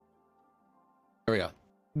There we go.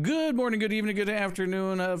 Good morning, good evening, good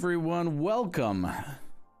afternoon, everyone. Welcome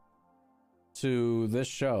to this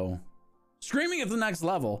show, Screaming at the Next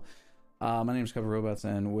Level. My name is CupofRobots,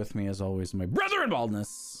 and with me, as always, my brother in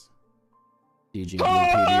baldness,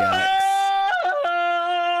 DJBluePDX.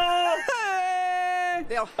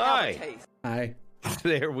 Hi. Hi.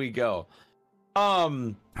 There we go.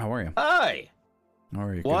 How are you? Hi. How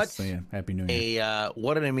are you? What? Good to see you. Happy New Year.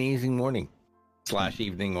 What an amazing morning /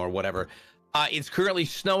 evening or whatever. It's currently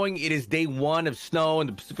snowing. It is day one of snow in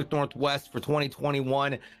the Pacific Northwest for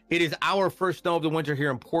 2021. It is our first snow of the winter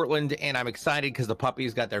here in Portland, and I'm excited because the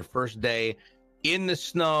puppies got their first day in the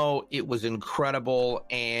snow. It was incredible,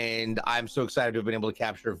 and I'm so excited to have been able to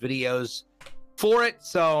capture videos for it.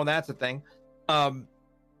 So that's a thing.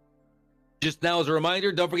 Just now as a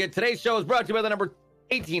reminder, don't forget today's show is brought to you by the number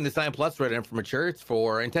 18 to sign plus, rated for mature. It's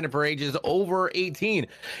intended for ages over 18.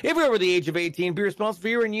 If you're over the age of 18, be responsible for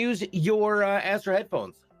your and use your Astro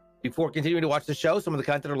headphones. Before continuing to watch the show, some of the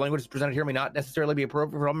content or language presented here may not necessarily be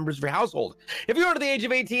appropriate for all members of your household. If you're under the age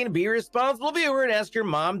of 18, be a responsible viewer and ask your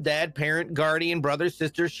mom, dad, parent, guardian, brother,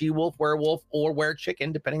 sister, she-wolf, werewolf, or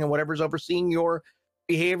were-chicken, depending on whatever's overseeing your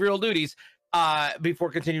behavioral duties,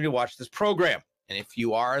 before continuing to watch this program. And if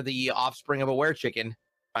you are the offspring of a were-chicken,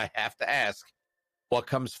 I have to ask, what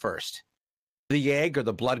comes first? The egg or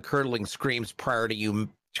the blood-curdling screams prior to you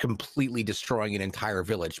completely destroying an entire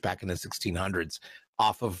village back in the 1600s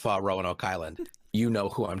off of Roanoke Island? You know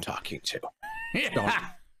who I'm talking to. Yeah.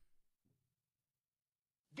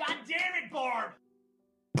 God damn it, Barb!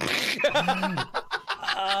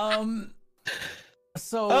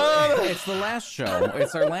 It's the last show.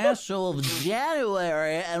 It's our last show of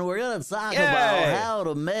January, and we're going to talk about how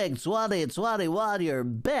to make 2021 your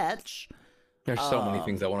bitch. There's so many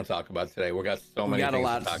things I want to talk about today. We got so many things a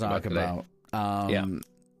lot to talk about. Yeah.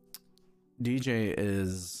 DJ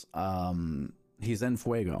is he's en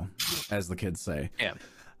fuego, as the kids say. Yeah.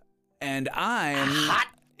 And I'm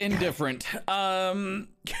indifferent. I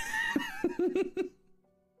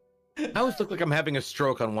always look like I'm having a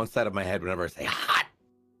stroke on one side of my head whenever I say hot.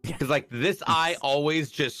 Because like this eye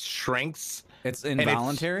always just shrinks. It's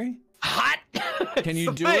involuntary. It's hot. Can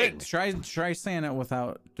you do it? Try saying it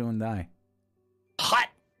without doing the eye. Hot.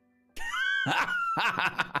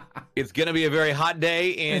 It's gonna be a very hot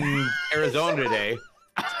day in Arizona today.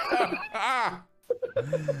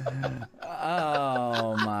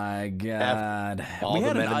 Oh my god! All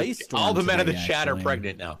the men of the chat are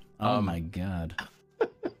pregnant now. Oh my god!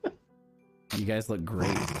 You guys look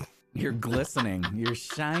great. You're glistening. You're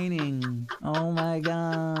shining. Oh my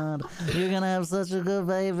god! You're gonna have such a good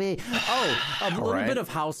baby. Oh, a little bit of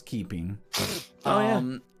housekeeping.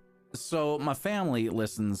 So my family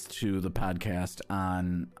listens to the podcast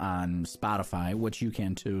on Spotify, which you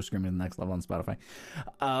can too. Screaming at the Next Level on Spotify.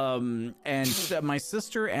 And my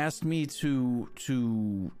sister asked me to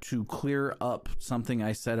clear up something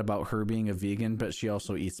I said about her being a vegan, but she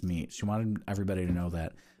also eats meat. She wanted everybody to know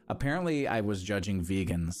that. Apparently, I was judging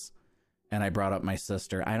vegans, and I brought up my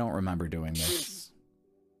sister. I don't remember doing this,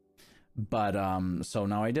 but so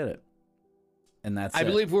now I did it. And that's I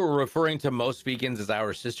believe we're referring to most vegans as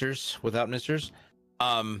our sisters without misters.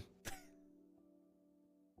 Probably.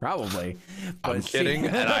 But I'm kidding,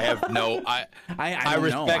 and I have no. I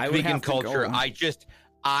respect vegan culture.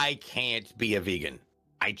 I can't be a vegan.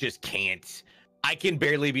 I just can't. I can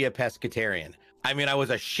barely be a pescatarian. I mean, I was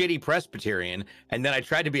a shitty Presbyterian, and then I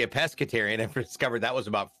tried to be a pescatarian and discovered that was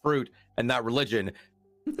about fruit and not religion.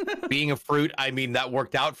 Being a fruit, I mean, that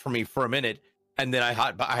worked out for me for a minute. And then I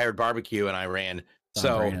hired barbecue and I ran.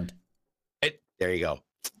 There you go.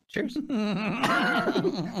 Cheers.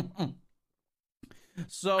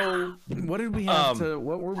 So what did we have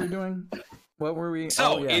what were we doing? What were we?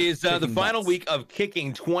 It is the final week of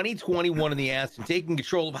kicking 2021 in the ass and taking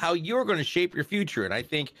control of how you're going to shape your future. And I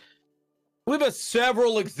think we have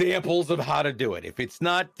several examples of how to do it. If it's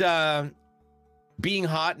not being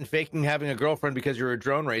hot and faking having a girlfriend because you're a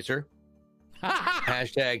drone racer,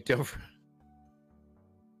 hashtag don't.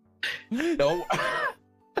 No.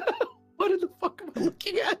 What in the fuck am I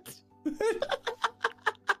looking at?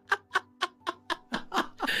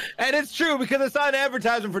 And it's true because I saw an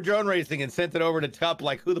advertisement for drone racing and sent it over to Tup.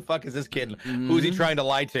 Like, who the fuck is this kid? Who's he trying to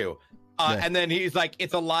lie to? And then he's like,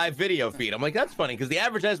 it's a live video feed. I'm like, that's funny because the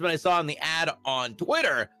advertisement I saw in the ad on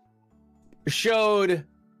Twitter showed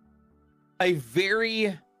a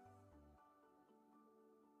very,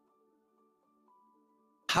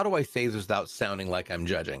 how do I say this without sounding like I'm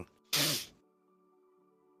judging?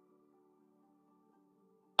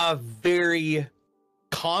 A very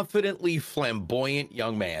confidently flamboyant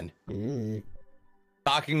young man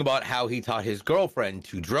talking about how he taught his girlfriend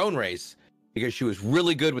to drone race because she was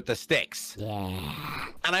really good with the sticks. Yeah.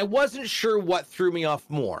 And I wasn't sure what threw me off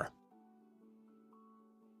more.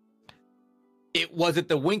 Was it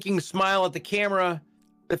the winking smile at the camera,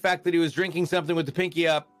 the fact that he was drinking something with the pinky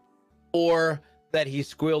up, or that he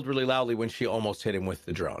squealed really loudly when she almost hit him with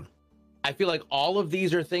the drone? I feel like all of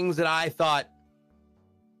these are things that I thought,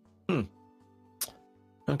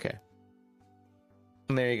 okay.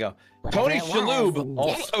 And there you go. Whatever Tony it was, Shalhoub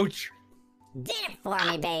also. Did it for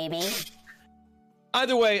me, baby.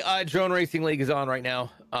 Either way, Drone Racing League is on right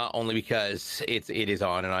now, only because it is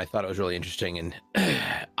on, and I thought it was really interesting. And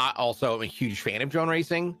I also am a huge fan of drone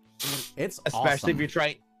racing. It's especially awesome. if you're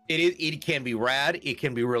trying. It can be rad. It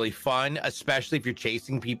can be really fun, especially if you're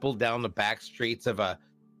chasing people down the back streets of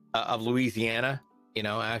Louisiana. You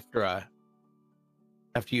know, after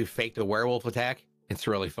you faked a werewolf attack, it's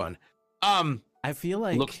really fun. I feel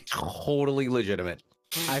like looks totally legitimate.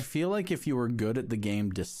 I feel like if you were good at the game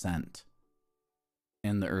Descent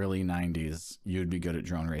in the early 90s, you'd be good at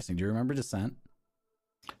drone racing. Do you remember Descent?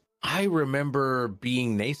 I remember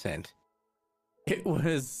being nascent. It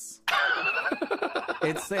was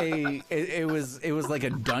it was like a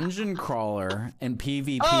dungeon crawler and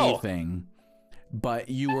PvP thing, but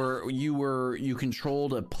you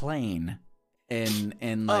controlled a plane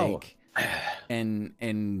in like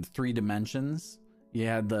in 3 dimensions. You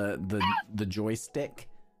had the joystick.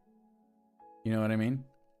 You know what I mean?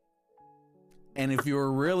 And if you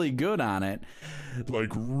were really good on it, like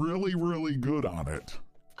really, really good on it,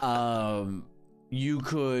 you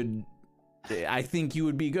could. I think you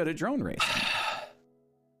would be good at drone racing.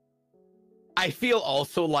 I feel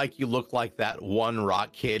also like you look like that one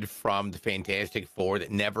rock kid from the Fantastic Four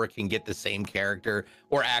that never can get the same character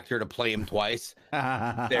or actor to play him twice.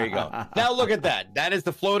 There you go. Now look at that. That is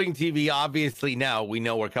the floating TV. Obviously now we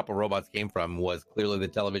know where CupofRobots came from, was clearly the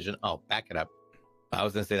television. Oh, back it up. I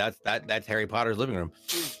was gonna say that's Harry Potter's living room.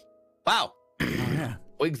 Wow. Oh, yeah.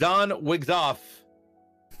 Wigs on, wigs off.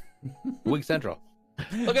 Wig Central.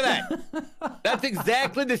 Look at that. That's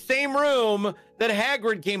exactly the same room that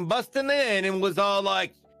Hagrid came busting in and was all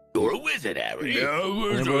like, "You're a wizard, Harry." no,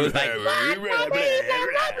 And it was like,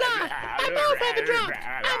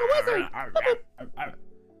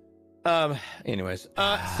 anyways, so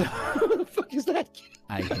what the fuck is that?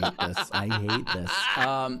 I hate this.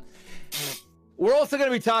 We're also going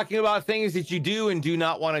to be talking about things that you do and do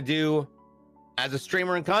not want to do as a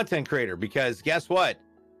streamer and content creator, because guess what?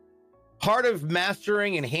 Part of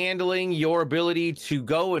mastering and handling your ability to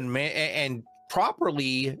go and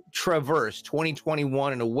properly traverse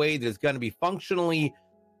 2021 in a way that is going to be functionally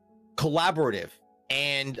collaborative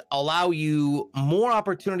and allow you more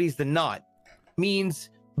opportunities than not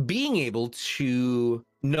means being able to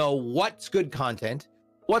know what's good content,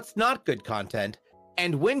 what's not good content,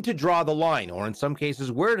 and when to draw the line, or in some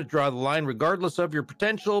cases, where to draw the line, regardless of your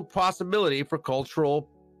potential possibility for cultural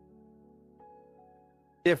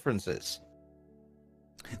differences.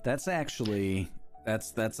 That's actually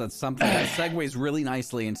that's something that segues really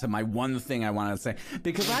nicely into my one thing I wanted to say,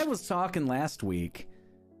 because I was talking last week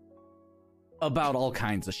about all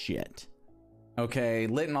kinds of shit. Okay,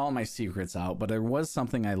 letting all my secrets out, but there was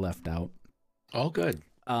something I left out. All good.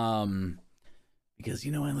 Because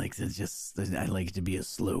I like to be a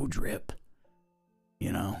slow drip.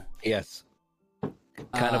 You know? Yes.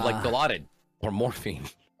 Kind of like Dilaudid or morphine.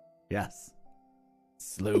 Yes.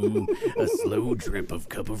 A slow drip of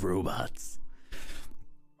CupofRobots.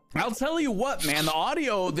 I'll tell you what, man, the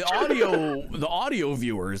audio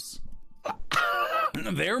viewers,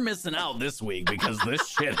 they're missing out this week because this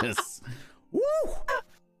shit is woo.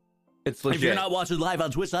 It's legit. If you're not watching live on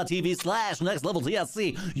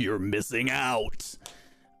twitch.tv/NextLevelTSC, you're missing out.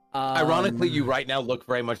 Ironically, you right now look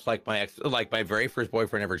very much like my very first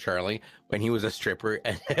boyfriend ever, Charlie, when he was a stripper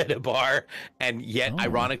at a bar, and yet,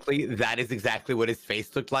 ironically, that is exactly what his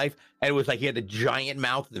face looked like. And it was like he had a giant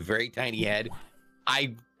mouth with a very tiny head.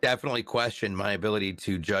 I definitely question my ability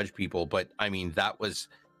to judge people, but I mean, that was,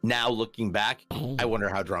 now looking back, I wonder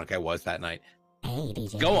how drunk I was that night. Hey,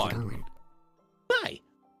 DJ. Go on. Hi.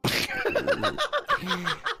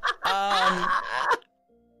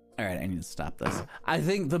 All right, I need to stop this. I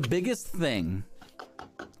think the biggest thing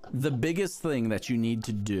that you need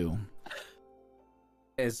to do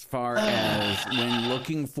as far as when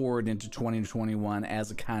looking forward into 2021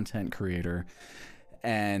 as a content creator,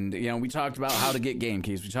 and we talked about how to get game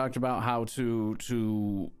keys, we talked about how to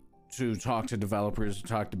talk to developers, we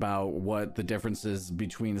talked about what the difference is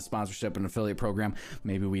between a sponsorship and affiliate program.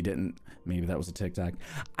 Maybe we didn't, maybe that was a TikTok,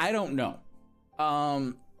 I don't know.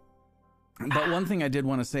 But one thing I did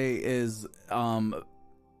want to say is know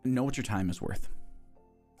what your time is worth.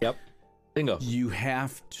 Yep. Bingo. You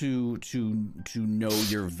have to know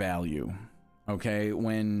your value. Okay,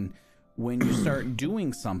 when you start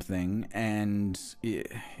doing something, and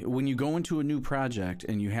when you go into a new project,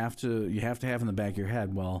 and you have to have in the back of your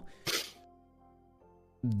head, well,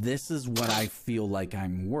 this is what I feel like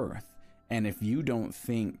I'm worth. And if you don't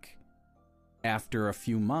think after a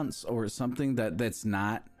few months or something that's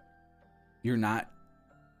not, you're not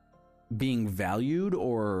being valued,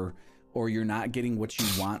 or you're not getting what you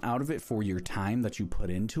want out of it for your time that you put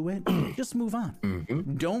into it, just move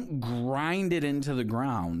on. Don't grind it into the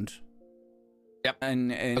ground. Yep. And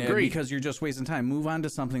because you're just wasting time. Move on to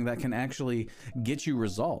something that can actually get you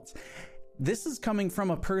results. This is coming from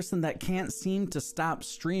a person that can't seem to stop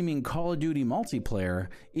streaming Call of Duty multiplayer,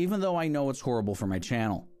 even though I know it's horrible for my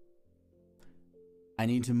channel. I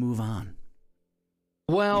need to move on.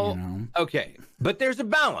 Well, You know? okay, but there's a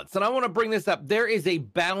balance, and I want to bring this up. There is a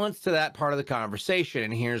balance to that part of the conversation,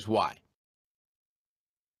 and here's why.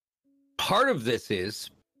 Part of this is,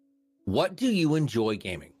 what do you enjoy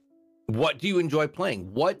gaming? What do you enjoy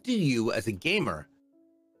playing? What do you, as a gamer,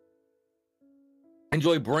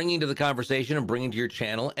 enjoy bringing to the conversation and bringing to your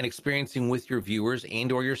channel and experiencing with your viewers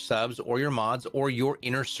and or your subs or your mods or your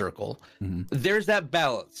inner circle? There's that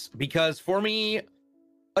balance, because for me,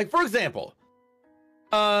 like, for example,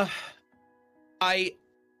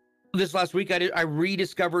 this last week I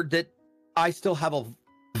rediscovered that I still have a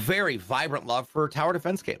very vibrant love for tower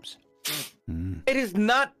defense games. It is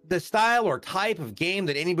not the style or type of game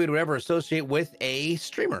that anybody would ever associate with a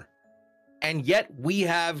streamer. And yet we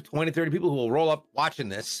have 20, 30 people who will roll up watching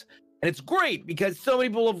this. And it's great because so many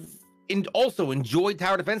people have also enjoyed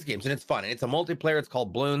tower defense games, and it's fun. And it's a multiplayer. It's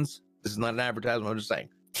called Bloons. This is not an advertisement. I'm just saying.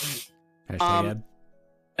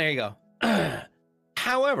 There you go.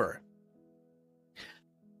 However,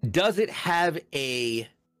 does it have a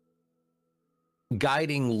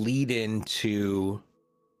guiding lead into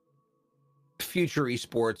future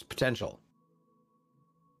esports potential?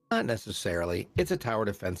 Not necessarily. It's a tower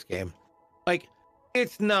defense game. Like,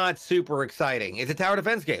 it's not super exciting. It's a tower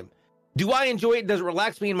defense game. Do I enjoy it? Does it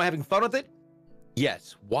relax me? Am I having fun with it?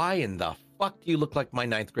 Yes. Why in the fuck do you look like my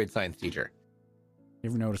 9th grade science teacher? You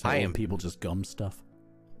ever notice how old people just gum stuff?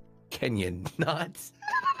 Can you not?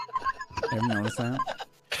 Ever notice that?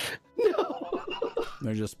 No.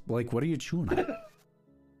 They're just like, what are you chewing on?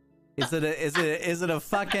 Is it a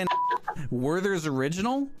fucking Werther's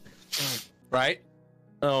original? Right?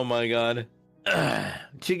 Oh my god.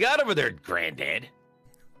 What you got over there, Granddad?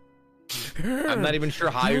 I'm not even sure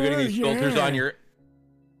how you're getting these filters on your...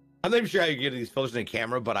 I'm not even sure how you're getting these filters in the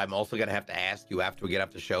camera, but I'm also going to have to ask you after we get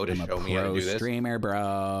off the show to show me how to do this. Streamer,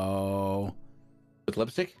 bro. With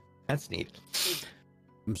lipstick? That's neat.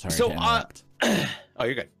 I'm sorry. So, oh,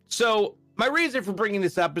 you're good. So, my reason for bringing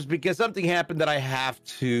this up is because something happened that I have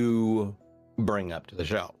to bring up to the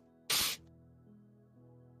show.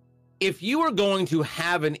 If you are going to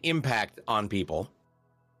have an impact on people,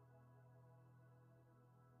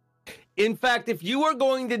 in fact, if you are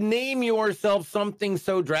going to name yourself something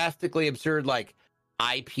so drastically absurd like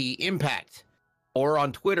IP Impact, or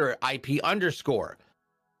on Twitter, IP_Impact,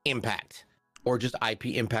 or just IP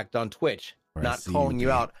Impact on Twitch, not calling you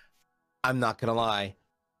out, I'm not going to lie,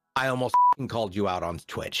 I almost called you out on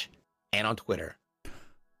Twitch and on Twitter.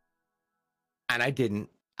 And I didn't,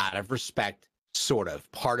 out of respect. Sort of.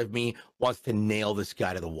 Part of me wants to nail this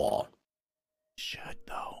guy to the wall. Should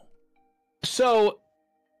though. So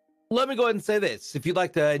let me go ahead and say this. If you'd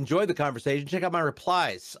like to enjoy the conversation, check out my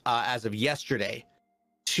replies as of yesterday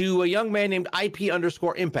to a young man named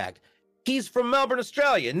IP_Impact. He's from Melbourne,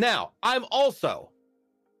 Australia. Now, I'm also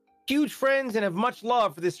huge friends and have much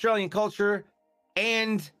love for the Australian culture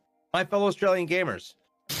and my fellow Australian gamers.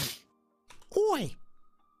 Oi.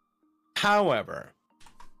 However,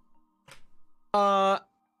 an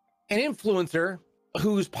influencer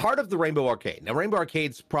who's part of the Rainbow Arcade. Now, Rainbow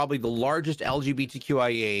Arcade's probably the largest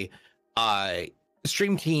LGBTQIA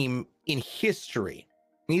stream team in history.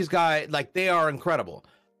 These guys, like, they are incredible.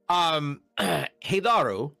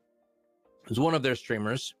 Heidaru, who's one of their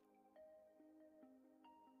streamers,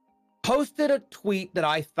 posted a tweet that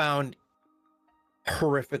I found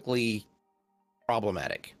horrifically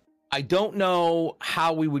problematic. I don't know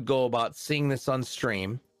how we would go about seeing this on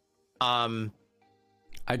stream.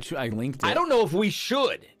 I linked it. I don't know if we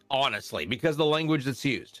should, honestly, because of the language that's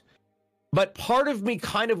used. But part of me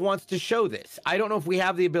kind of wants to show this. I don't know if we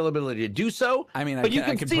have the ability to do so. I mean, but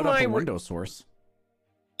I can see put up my a Windows source.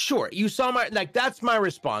 Sure, you saw my, like, that's my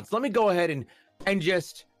response. Let me go ahead and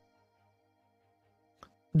just...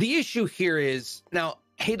 The issue here is, now,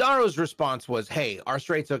 Heidaru's response was, hey, our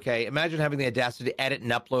straight's okay. Imagine having the audacity to edit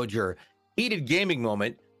and upload your heated gaming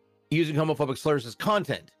moment using homophobic slurs as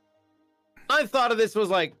content. I thought of this was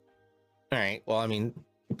like, all right, well, I mean,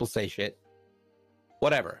 people say shit.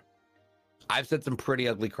 Whatever. I've said some pretty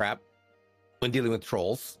ugly crap when dealing with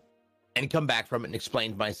trolls and come back from it and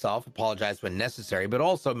explained myself, apologized when necessary, but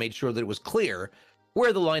also made sure that it was clear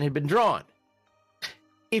where the line had been drawn.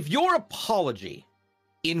 If your apology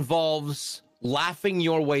involves laughing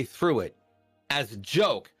your way through it as a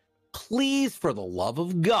joke, please, for the love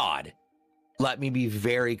of God, let me be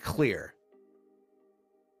very clear.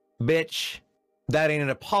 Bitch, that ain't an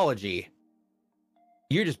apology.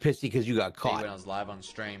 You're just pissy because you got caught. When I was live on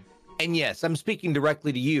stream. And yes, I'm speaking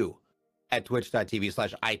directly to you at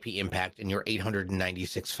twitch.tv/IPimpact and your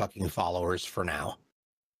 896 fucking followers for now.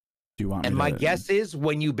 Do you want me and to... my guess is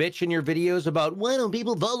when you bitch in your videos about why don't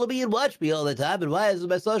people follow me and watch me all the time and why is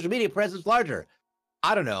my social media presence larger?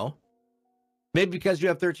 I don't know. Maybe because you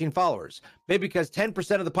have 13 followers. Maybe because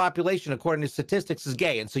 10% of the population, according to statistics, is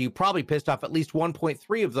gay. And so you probably pissed off at least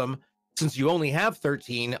 1.3 of them, since you only have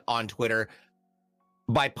 13 on Twitter,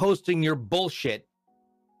 by posting your bullshit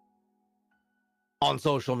on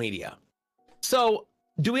social media. So,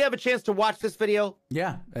 do we have a chance to watch this video?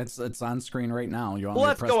 Yeah, it's on screen right now. You want Well, me to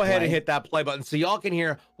let's press go ahead play? and hit that play button so y'all can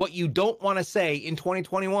hear what you don't want to say in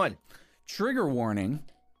 2021. Trigger warning.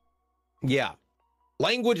 Yeah.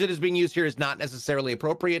 Language that is being used here is not necessarily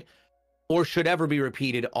appropriate or should ever be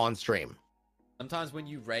repeated on stream. Sometimes when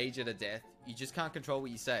you rage at a death, you just can't control what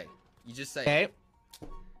you say. You just say. Okay.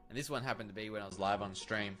 And this one happened to be when I was live on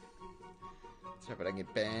stream. Let's hope I don't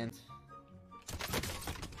get banned.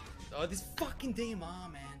 Oh, this fucking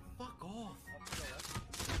DMR, man. Fuck off.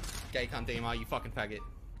 Gay cunt DMR, you fucking faggot.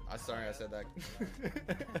 I'm sorry I said that.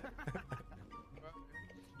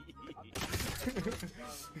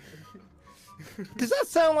 Does that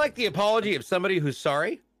sound like the apology of somebody who's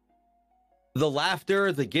sorry? The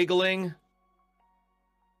laughter, the giggling.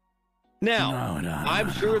 Now,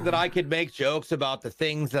 I'm sure that I could make jokes about the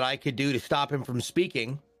things that I could do to stop him from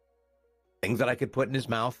speaking. Things that I could put in his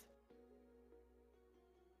mouth.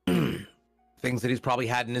 Things that he's probably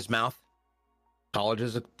had in his mouth. College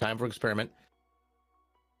is a time for experiment.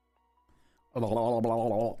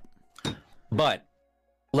 But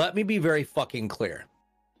let me be very fucking clear.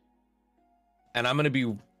 And I'm going to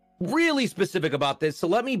be really specific about this. So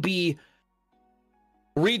let me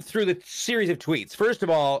read through the series of tweets. First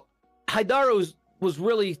of all, Haidaru was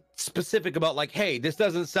really specific about like, hey, this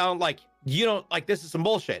doesn't sound like, you don't like, this is some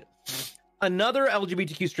bullshit. Another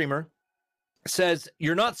LGBTQ streamer says,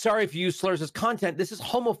 you're not sorry if you use slurs as content. This is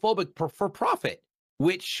homophobic for profit,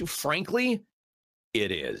 which frankly,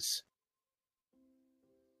 it is.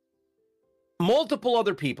 Multiple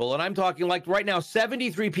other people, and I'm talking like right now,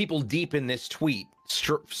 73 people deep in this tweet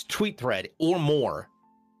thread or more,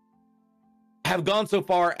 have gone so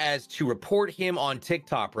far as to report him on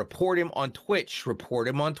TikTok, report him on Twitch, report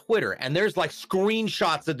him on Twitter. And there's like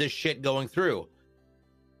screenshots of this shit going through.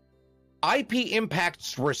 IP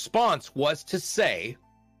Impact's response was to say,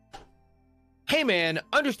 hey man,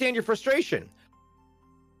 understand your frustration.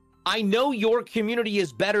 I know your community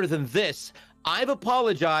is better than this. I've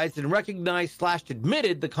apologized and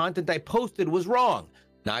recognized/admitted the content I posted was wrong.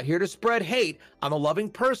 Not here to spread hate. I'm a loving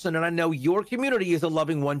person and I know your community is a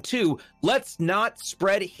loving one too. Let's not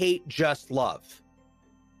spread hate, just love.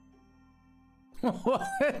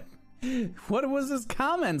 What was his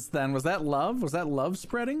comments then? Was that love? Was that love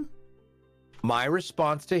spreading? My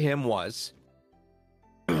response to him was,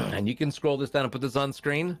 and you can scroll this down and put this on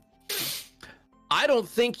screen. I don't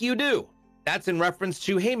think you do. That's in reference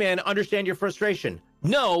to, hey man, understand your frustration.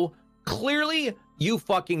 No, clearly you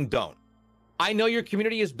fucking don't. I know your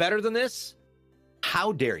community is better than this.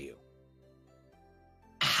 How dare you?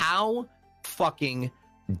 How fucking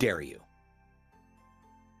dare you?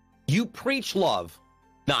 You preach love,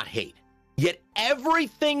 not hate. Yet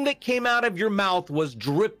everything that came out of your mouth was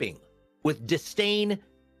dripping with disdain,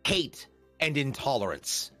 hate, and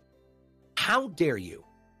intolerance. How dare you?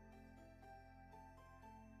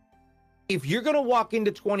 If you're going to walk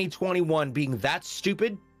into 2021 being that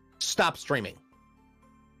stupid, stop streaming.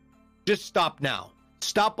 Just stop now.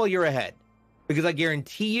 Stop while you're ahead. Because I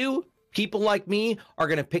guarantee you, people like me are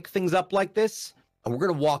going to pick things up like this, and we're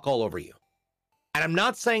going to walk all over you. And I'm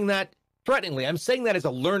not saying that threateningly. I'm saying that as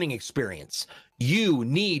a learning experience. You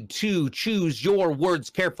need to choose your words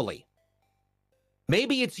carefully.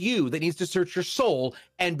 Maybe it's you that needs to search your soul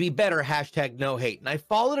and be better, #NoHate. And I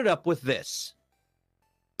followed it up with this.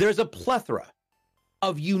 There's a plethora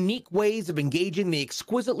of unique ways of engaging the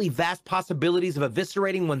exquisitely vast possibilities of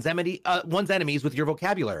eviscerating one's enemies with your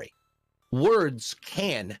vocabulary. Words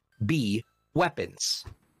can be weapons.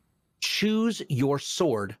 Choose your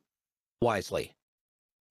sword wisely.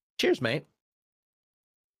 Cheers, mate.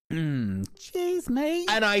 Cheers, mate.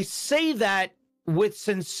 And I say that with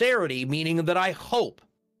sincerity, meaning that I hope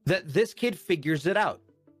that this kid figures it out.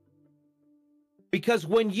 Because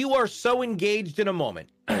when you are so engaged in a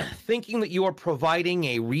moment, thinking that you are providing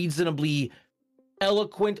a reasonably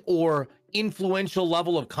eloquent or influential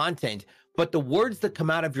level of content, but the words that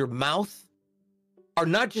come out of your mouth are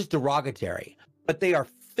not just derogatory, but they are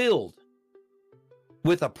filled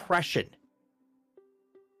with oppression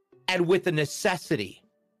and with the necessity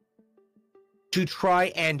to try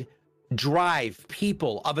and drive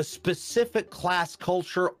people of a specific class,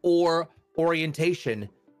 culture, or orientation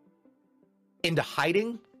into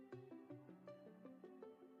hiding.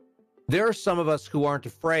 There are some of us who aren't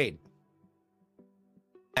afraid,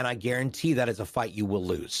 and I guarantee that is a fight you will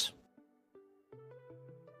lose.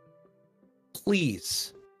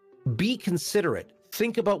 Please be considerate.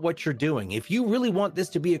 Think about what you're doing. If you really want this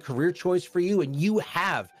to be a career choice for you and you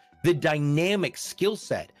have the dynamic skill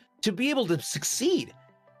set to be able to succeed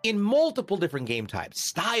in multiple different game types,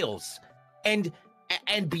 styles, and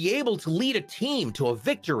be able to lead a team to a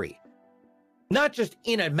victory, not just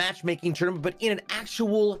in a matchmaking tournament, but in an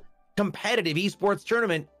actual competitive esports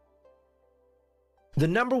tournament, the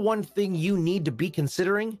number one thing you need to be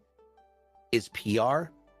considering is PR,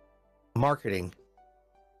 marketing,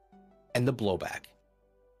 and the blowback.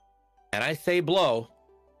 And I say blow,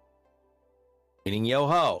 meaning yo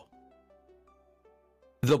ho.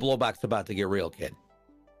 The blowback's about to get real, kid.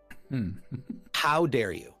 How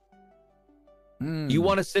dare you? You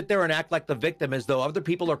want to sit there and act like the victim as though other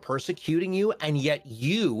people are persecuting you, and yet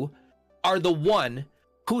you are the one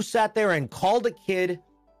who sat there and called a kid.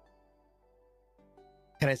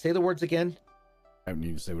 Can I say the words again? I mean, you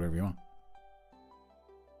can say whatever you want.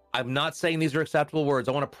 I'm not saying these are acceptable words.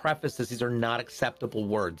 I want to preface this. These are not acceptable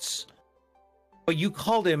words. But you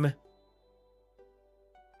called him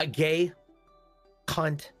a gay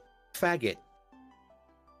cunt faggot.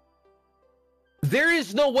 There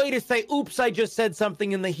is no way to say, oops, I just said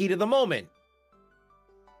something in the heat of the moment.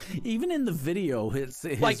 Even in the video, his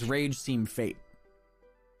Like, rage seemed fake.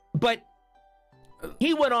 But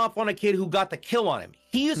he went off on a kid who got the kill on him.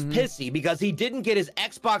 He is pissy because he didn't get his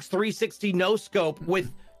Xbox 360 no scope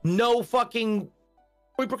with no fucking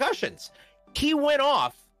repercussions. He went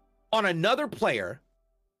off on another player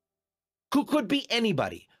who could be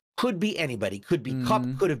anybody. Could be anybody. Could be Cup,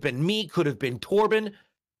 could have been me, could have been Torben.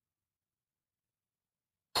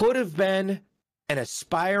 Could have been an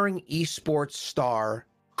aspiring esports star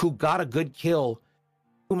who got a good kill,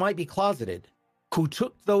 who might be closeted, who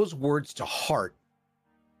took those words to heart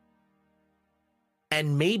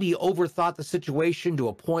and maybe overthought the situation to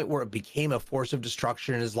a point where it became a force of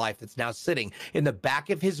destruction in his life that's now sitting in the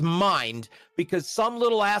back of his mind because some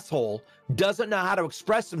little asshole doesn't know how to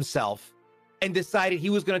express himself and decided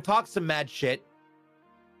he was going to talk some mad shit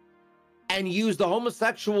and use the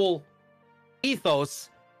homosexual ethos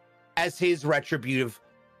as his retributive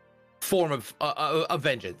form of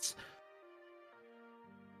vengeance.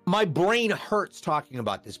 My brain hurts talking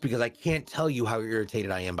about this because I can't tell you how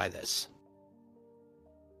irritated I am by this.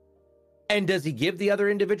 And does he give the other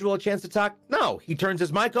individual a chance to talk? No, he turns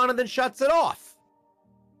his mic on and then shuts it off.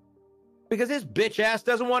 Because his bitch ass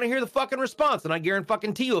doesn't want to hear the fucking response. And I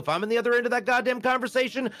guarantee you, if I'm in the other end of that goddamn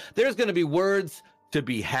conversation, there's going to be words to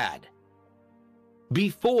be had.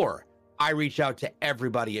 Before I reach out to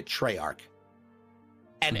everybody at Treyarch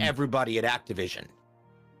and everybody at Activision,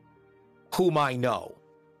 whom I know,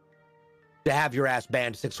 to have your ass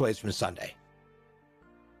banned 6 ways from Sunday.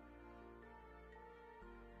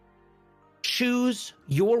 Choose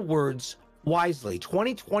your words wisely.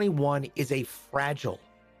 2021 is a fragile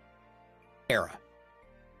era.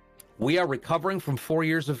 We are recovering from 4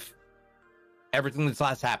 years of everything that's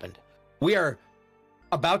last happened. We are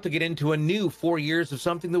about to get into a new 4 years of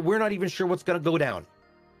something that we're not even sure what's going to go down.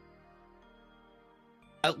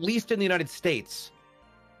 At least in the United States,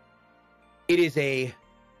 it is a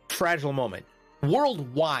fragile moment.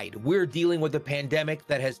 Worldwide, we're dealing with a pandemic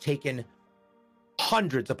that has taken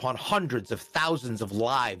hundreds upon hundreds of thousands of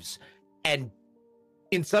lives and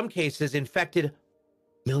in some cases infected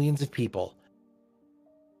millions of people.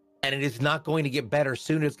 And it is not going to get better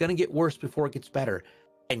soon. It's going to get worse before it gets better.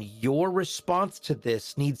 And your response to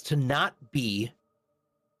this needs to not be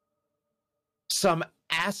some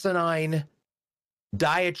asinine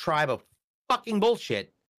diatribe of fucking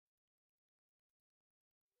bullshit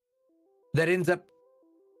that ends up,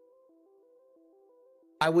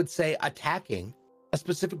 I would say, attacking a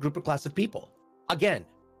specific group or class of people. Again,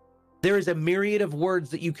 there is a myriad of words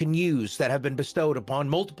that you can use that have been bestowed upon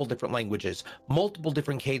multiple different languages, multiple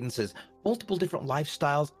different cadences, multiple different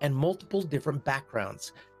lifestyles, and multiple different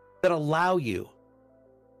backgrounds. that allow you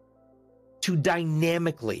to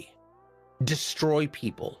dynamically destroy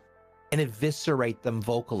people and eviscerate them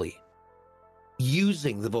vocally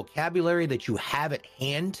using the vocabulary that you have at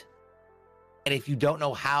hand. And if you don't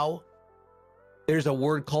know how, there's a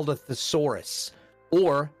word called a thesaurus,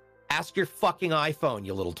 or ask your fucking iPhone,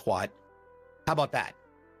 you little twat. How about that?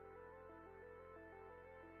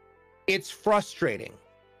 It's frustrating.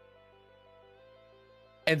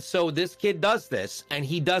 And so this kid does this, and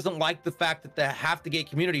he doesn't like the fact that the half the gay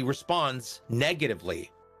community responds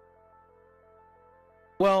negatively.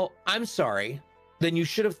 Well, I'm sorry. Then you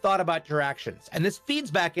should have thought about your actions. And this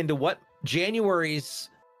feeds back into what January's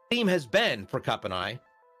theme has been for Cup and I.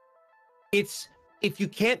 It's, if you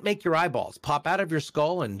can't make your eyeballs pop out of your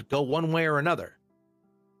skull and go one way or another,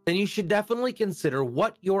 then you should definitely consider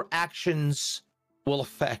what your actions will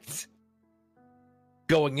affect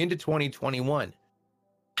going into 2021.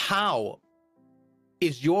 How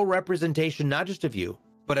is your representation, not just of you,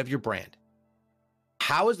 but of your brand?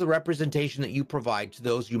 How is the representation that you provide to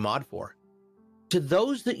those you mod for, to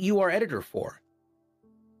those that you are editor for,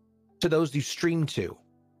 to those you stream to?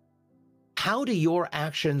 How do your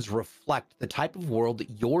actions reflect the type of world that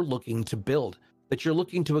you're looking to build, that you're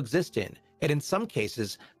looking to exist in, and in some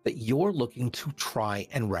cases, that you're looking to try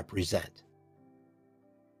and represent?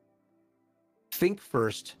 Think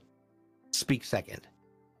first, speak second.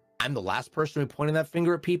 I'm the last person to be pointing that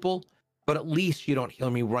finger at people, but at least you don't hear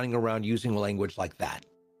me running around using language like that.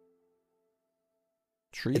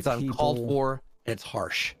 It's uncalled for, and it's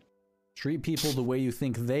harsh. Treat people the way you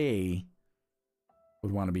think they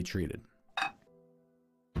would want to be treated.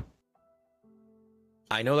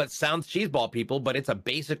 I know that sounds cheeseball, people, but it's a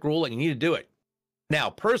basic rule, and you need to do it. Now,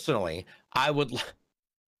 personally, I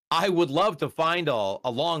would love to find a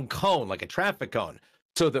long cone, like a traffic cone,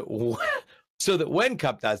 so that when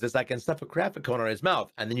Cup does this, I can stuff a traffic cone on his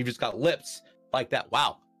mouth, and then you just got lips like that.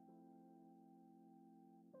 Wow.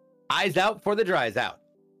 Eyes out for the dries out.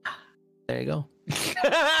 There you go.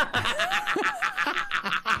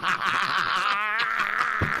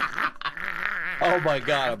 Oh my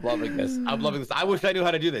God, I'm loving this. I'm loving this. I wish I knew how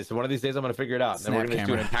to do this. And one of these days I'm going to figure it out. And then we're going to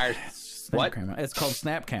do an entire... What? It's called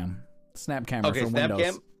Snapcam. Snapcam. Okay,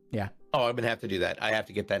 Snapcam? Yeah. Oh, I'm going to have to do that. I have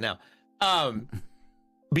to get that now.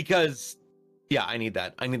 Because, yeah, I need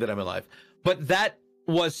that. I need that in my life. But that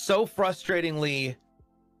was so frustratingly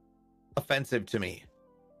offensive to me.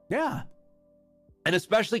 Yeah. And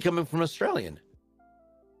especially coming from Australian.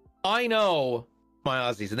 I know my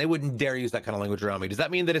Aussies, and they wouldn't dare use that kind of language around me. Does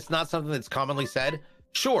that mean that it's not something that's commonly said?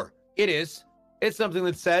 Sure, it is. It's something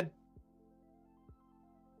that's said.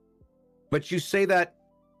 But you say that,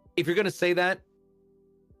 if you're going to say that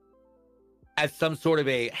as some sort of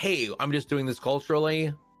a, hey, I'm just doing this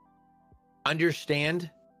culturally,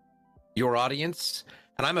 understand your audience.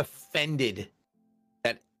 And I'm offended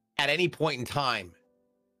that at any point in time,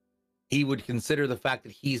 he would consider the fact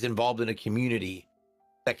that he's involved in a community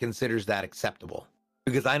that considers that acceptable,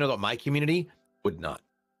 because I know that my community would not.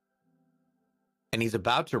 And he's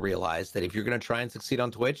about to realize that if you're going to try and succeed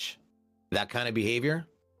on Twitch, that kind of behavior,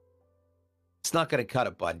 it's not going to cut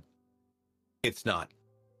it, bud. It's not.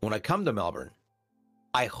 When I come to Melbourne,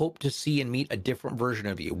 I hope to see and meet a different version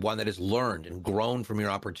of you, one that has learned and grown from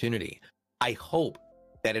your opportunity. I hope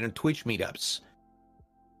that in Twitch meetups,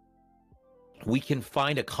 we can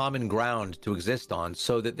find a common ground to exist on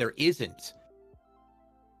so that there isn't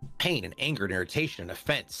pain and anger and irritation and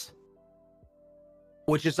offense,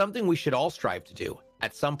 which is something we should all strive to do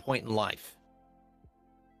at some point in life.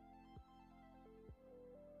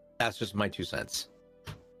 That's just my 2 cents.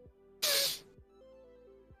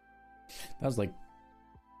 That was like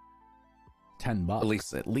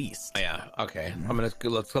 $10 at least. Yeah. Okay. I'm gonna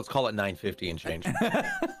let's call it $9.50 and change.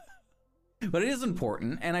 But it is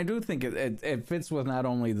important, and I do think it fits with not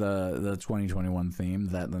only the 2021 theme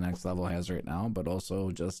that the Next Level has right now, but also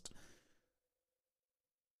just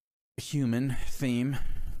human theme.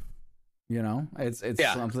 You know, it's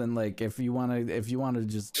something like if you want to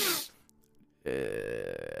just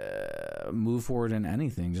move forward in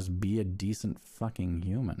anything, just be a decent fucking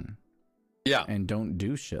human. Yeah, and don't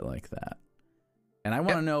do shit like that. And I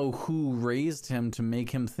want to know who raised him to make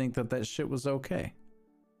him think that that shit was okay.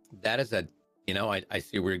 That is I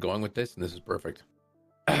see where you're going with this, and this is perfect.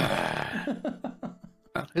 This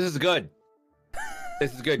is good.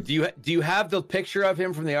 This is good. Do you have the picture of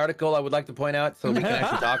him from the article I would like to point out so we can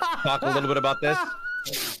actually talk a little bit about this?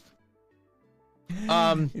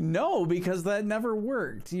 No, because that never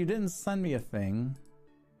worked. You didn't send me a thing.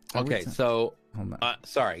 Okay, so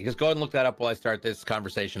sorry. Just go ahead and look that up while I start this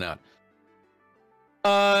conversation out.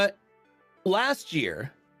 Last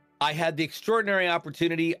year, I had the extraordinary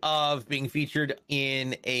opportunity of being featured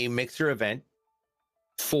in a mixer event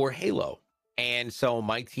for Halo. And so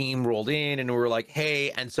my team rolled in and we were like,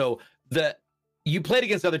 hey, and so you played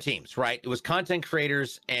against other teams, right? It was content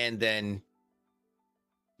creators, and then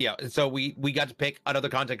and so we got to pick another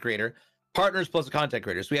content creator, partners plus a content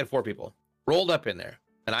creator. So we had 4 people rolled up in there,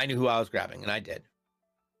 and I knew who I was grabbing, and I did.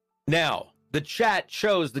 Now, the chat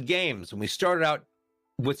chose the games, and we started out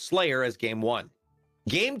with Slayer as game 1.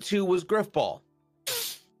 Game 2 was Griffball.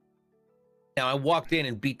 Now, I walked in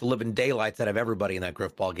and beat the living daylights out of everybody in that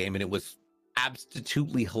Griffball game, and it was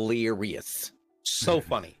absolutely hilarious. So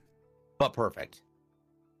funny, but perfect.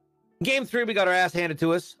 Game 3, we got our ass handed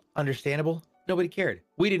to us. Understandable. Nobody cared.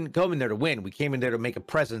 We didn't come in there to win. We came in there to make a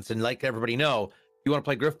presence and let everybody know, you want to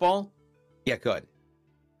play Griffball? Yeah, good.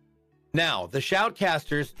 Now, the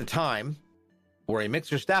shoutcasters at the time were a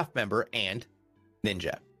Mixer staff member and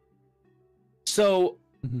Ninja. So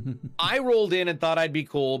I rolled in and thought I'd be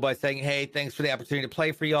cool by saying, hey, thanks for the opportunity to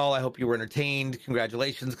play for y'all. I hope you were entertained.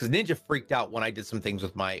 Congratulations. Because Ninja freaked out when I did some things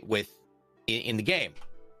in the game.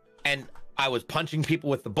 And I was punching people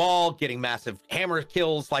with the ball, getting massive hammer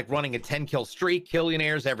kills, like running a 10-kill streak,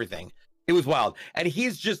 Killionaires, everything. It was wild. And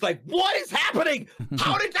he's just like, what is happening?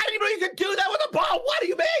 How did anybody can do that with a ball? What do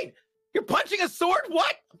you mean? You're punching a sword?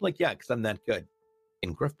 What? I'm like, yeah, because I'm that good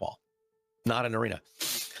in Griffball, not an arena.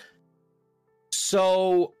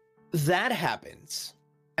 So that happens.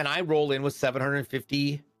 And I roll in with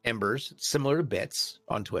 750 embers, similar to bits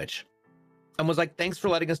on Twitch. And was like, thanks for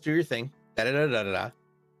letting us do your thing. Da-da-da-da-da-da.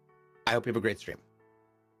 I hope you have a great stream.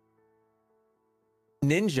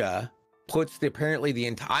 Ninja puts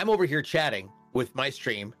I'm over here chatting with my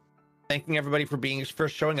stream, thanking everybody for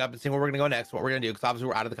showing up and seeing where we're going to go next, what we're going to do, because obviously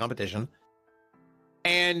we're out of the competition.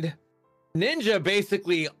 And Ninja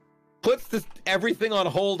basically puts everything on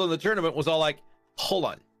hold on the tournament, was all like, hold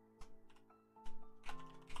on.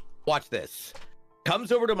 Watch this.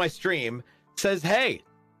 Comes over to my stream, says, hey,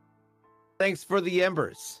 thanks for the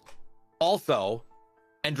embers. Also,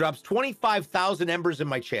 and drops 25,000 embers in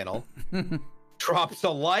my channel, drops a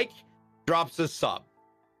like, drops a sub.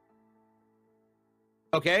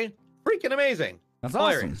 Okay? Freaking amazing. That's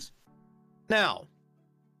hilarious. Awesome. Now,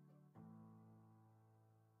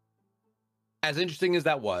 as interesting as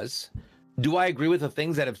that was, do I agree with the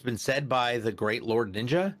things that have been said by the great Lord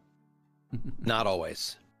Ninja? Not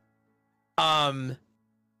always. What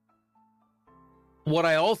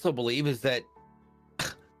I also believe is that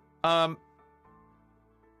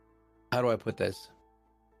how do I put this?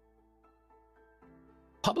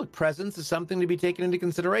 Public presence is something to be taken into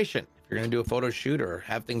consideration. If you're going to do a photo shoot or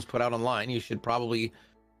have things put out online, you should probably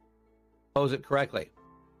pose it correctly.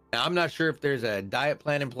 Now, I'm not sure if there's a diet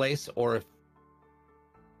plan in place or if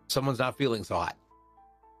someone's not feeling so hot.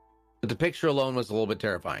 But the picture alone was a little bit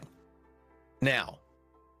terrifying. Now,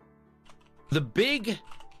 the big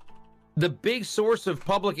source of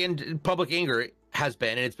public anger has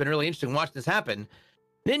been, and it's been really interesting watching this happen.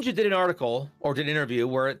 Ninja did an article or did an interview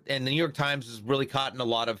and the New York Times is really caught in a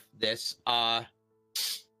lot of this.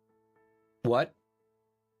 What?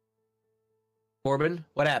 Corbin,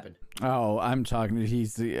 what happened? Oh, I'm talking.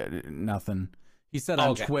 He's nothing. He said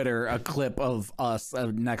on Twitter a clip of us,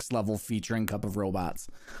 Next Level featuring CupofRobots.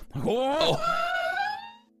 Like, oh,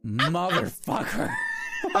 motherfucker.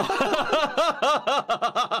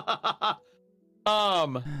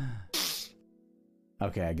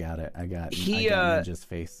 Okay, I got it. I got Ninja's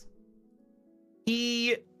face.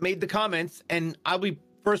 He made the comments, and I'll be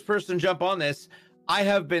first person to jump on this. I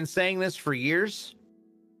have been saying this for years.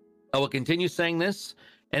 I will continue saying this.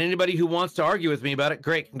 And anybody who wants to argue with me about it,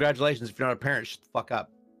 great. Congratulations. If you're not a parent, shut the fuck up.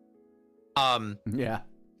 Yeah.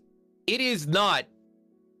 It is not.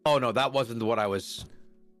 Oh, no, that wasn't what I was.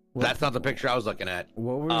 That's not the picture I was looking at.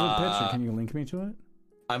 What was the picture? Can you link me to it?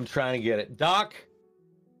 I'm trying to get it. Doc.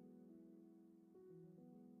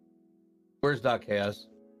 Where's Doc Chaos?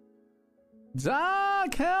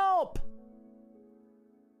 Doc, help!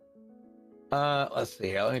 Let's see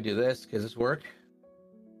here. Let me do this. Does this work?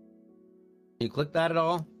 Can you click that at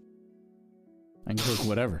all? I can click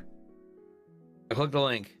whatever. I click the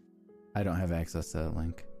link. I don't have access to that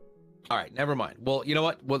link. All right, never mind. Well, you know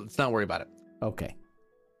what? Well, let's not worry about it. Okay.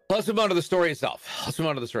 Let's move on to the story itself.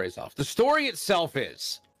 The story itself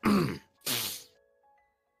is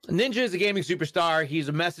Ninja is a gaming superstar. He's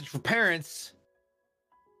a message for parents.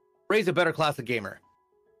 Raise a better class of gamer.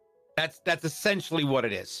 That's essentially what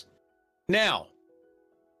it is. Now,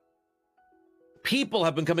 people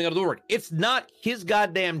have been coming out of the woodwork. It's not his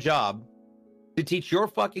goddamn job to teach your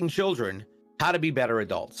fucking children how to be better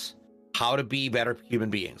adults, how to be better human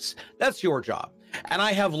beings. That's your job. And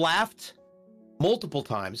I have laughed multiple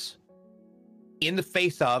times in the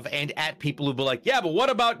face of and at people who be like, yeah, but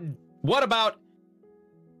what about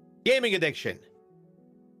gaming addiction?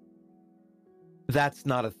 That's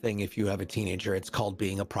not a thing if you have a teenager. It's called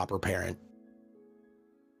being a proper parent.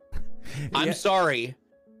 I'm sorry.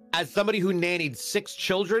 As somebody who nannied 6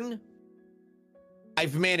 children,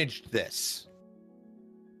 I've managed this.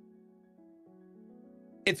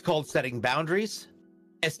 It's called setting boundaries,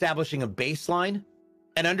 establishing a baseline,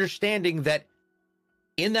 and understanding that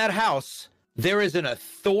in that house, there is an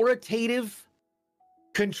authoritative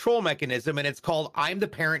control mechanism, and it's called I'm the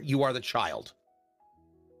parent, you are the child.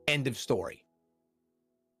 End of story.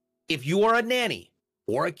 If you are a nanny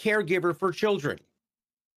or a caregiver for children,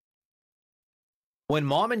 when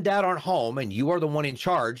mom and dad aren't home and you are the one in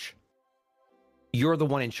charge, you're the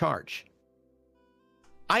one in charge.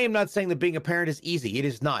 I am not saying that being a parent is easy. It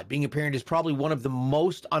is not. Being a parent is probably one of the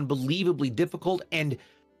most unbelievably difficult and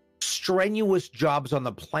strenuous jobs on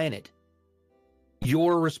the planet.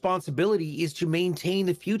 Your responsibility is to maintain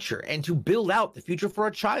the future and to build out the future for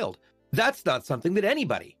a child. That's not something that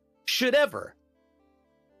anybody should ever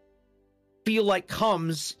feel like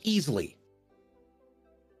comes easily.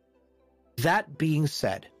 That being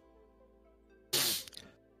said,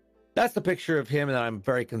 that's the picture of him, and I'm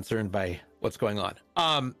very concerned by what's going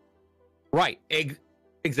on. Right,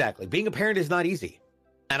 exactly. Being a parent is not easy,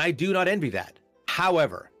 and I do not envy that.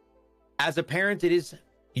 However, as a parent, it is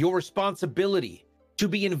your responsibility to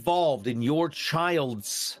be involved in your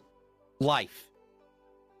child's life.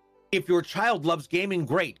 If your child loves gaming,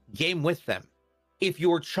 great, game with them. If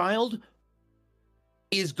your child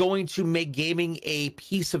is going to make gaming a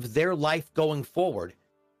piece of their life going forward,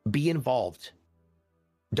 be involved.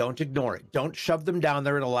 Don't ignore it. Don't shove them down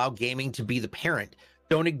there and allow gaming to be the parent.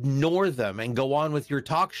 Don't ignore them and go on with your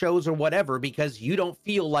talk shows or whatever because you don't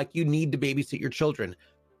feel like you need to babysit your children.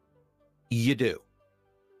 You do.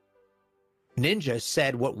 Ninja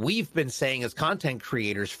said what we've been saying as content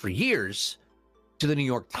creators for years to the New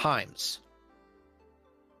York Times.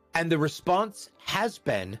 And the response has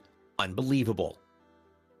been unbelievable.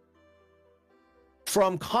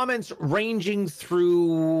 From comments ranging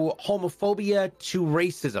through homophobia to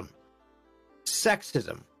racism,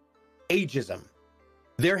 sexism, ageism,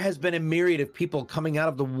 there has been a myriad of people coming out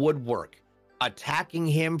of the woodwork, attacking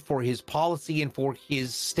him for his policy and for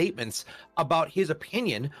his statements about his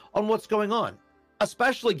opinion on what's going on,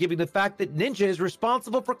 especially given the fact that Ninja is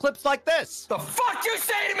responsible for clips like this. The fuck you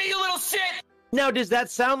say to me, you little shit? Now, does that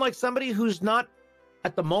sound like somebody who's not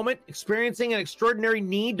at the moment experiencing an extraordinary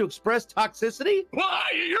need to express toxicity? Why?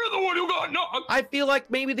 You're the one who got knocked. I feel like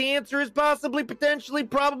maybe the answer is possibly, potentially,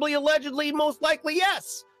 probably, allegedly, most likely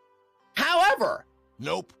yes. However,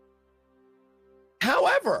 Nope.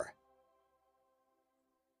 however,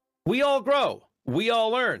 we all grow. We all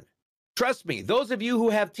learn. Trust me, those of you who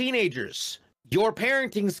have teenagers, your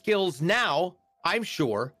parenting skills now, I'm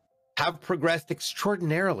sure, have progressed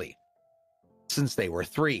extraordinarily since they were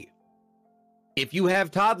 3. If you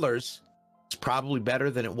have toddlers, it's probably better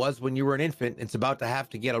than it was when you were an infant. It's about to have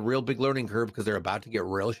to get a real big learning curve because they're about to get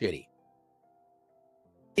real shitty.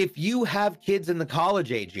 If you have kids in the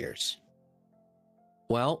college age years,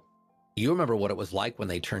 well, you remember what it was like when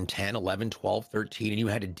they turned 10, 11, 12, 13, and you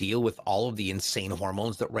had to deal with all of the insane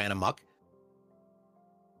hormones that ran amok.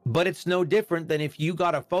 But it's no different than if you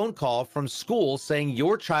got a phone call from school saying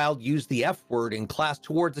your child used the F word in class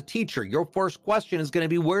towards a teacher. Your first question is going to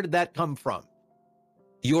be, where did that come from?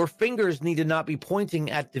 Your fingers need to not be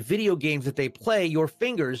pointing at the video games that they play. Your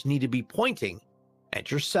fingers need to be pointing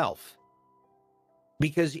at yourself.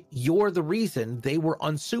 Because you're the reason they were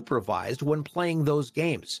unsupervised when playing those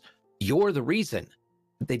games. You're the reason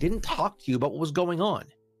that they didn't talk to you about what was going on.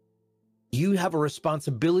 You have a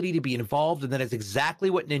responsibility to be involved, and that is exactly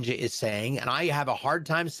what Ninja is saying. And I have a hard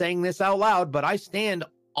time saying this out loud, but I stand,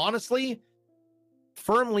 honestly,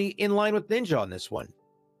 firmly in line with Ninja on this one.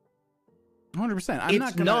 100%.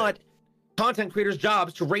 It's not content creators'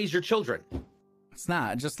 jobs to raise your children. It's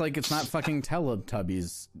not. Just like it's not fucking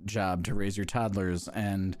Teletubbies' job to raise your toddlers.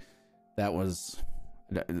 And that was...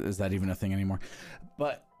 Is that even a thing anymore?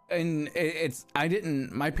 But... And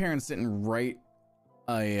my parents didn't write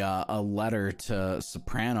a letter to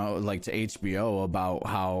Soprano, like to HBO, about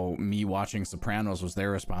how me watching Sopranos was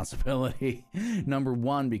their responsibility. Number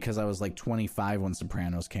one, because I was like 25 when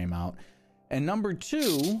Sopranos came out. And number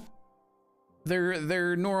two,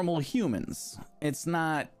 they're normal humans. It's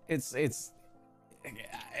not, it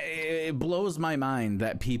blows my mind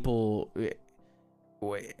that people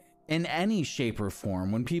in any shape or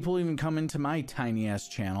form. When people even come into my tiny ass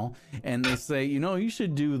channel and they say, you know, you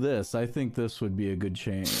should do this, I think this would be a good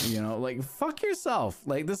change, you know, like, fuck yourself.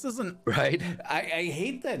 Like, this isn't right. I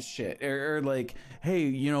hate that shit. Or like, hey,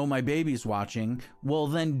 you know, my baby's watching. Well,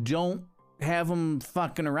 then don't have them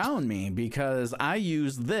fucking around me, because I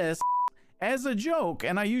use this as a joke,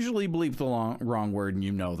 and I usually bleep the wrong word, and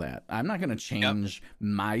you know that. I'm not going to change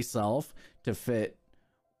myself to fit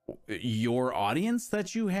your audience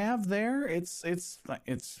that you have there. It's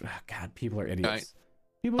God, people are idiots. Right.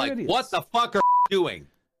 People like, are idiots. What the fuck are doing?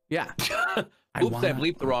 Yeah. Oops, I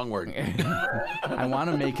bleeped the wrong word. I want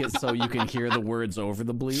to make it so you can hear the words over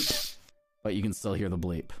the bleep, but you can still hear the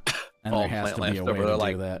bleep. And there has to be a way to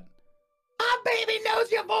do that. My baby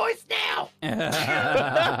knows your voice now.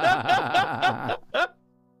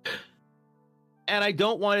 And I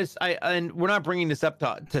don't want to. And we're not bringing this up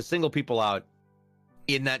to single people out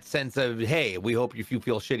in that sense of, hey, we hope you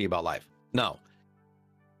feel shitty about life. No.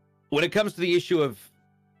 When it comes to the issue of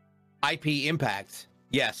IP impact,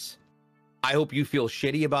 yes, I hope you feel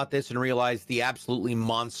shitty about this and realize the absolutely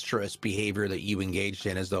monstrous behavior that you engaged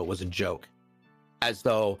in as though it was a joke, as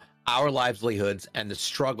though our livelihoods and the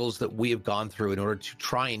struggles that we have gone through in order to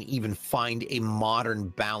try and even find a modern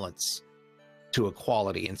balance to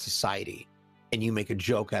equality in society, and you make a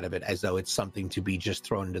joke out of it as though it's something to be just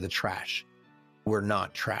thrown into the trash. We're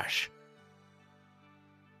not trash.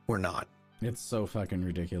 We're not. It's so fucking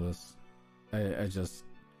ridiculous.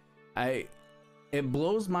 It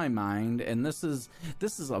blows my mind, and this is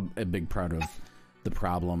a big part of the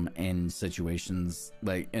problem in situations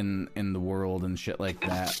like in the world and shit like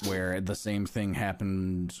that, where the same thing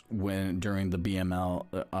happened during the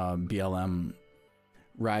BLM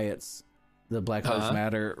riots, the Black Lives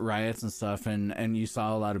Matter riots and stuff, and you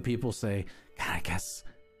saw a lot of people say, God,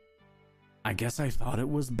 I guess I thought it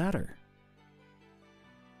was better.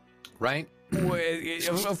 Right?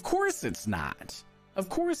 Of course it's not. Of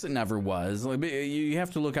course it never was. Like, you have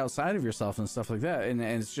to look outside of yourself and stuff like that. And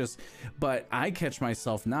it's just, but I catch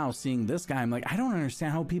myself now seeing this guy. I'm like, I don't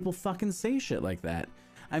understand how people fucking say shit like that.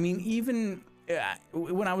 I mean, even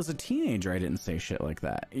when I was a teenager, I didn't say shit like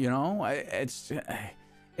that. You know,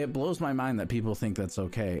 it blows my mind that people think that's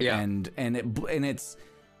okay. Yeah. And it's,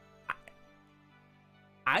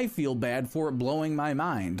 I feel bad for it blowing my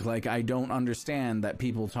mind. Like, I don't understand that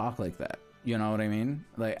people talk like that. You know what I mean?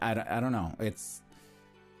 Like, I don't know. It's,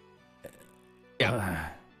 yeah,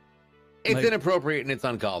 it's like, inappropriate and it's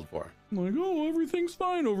uncalled for. Like, oh, everything's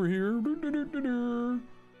fine over here.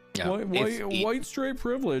 Yeah, white straight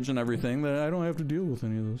privilege and everything, that I don't have to deal with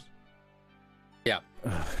any of this. Yeah.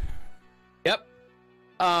 Yep.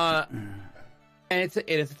 And it's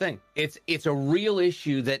a thing. It's a real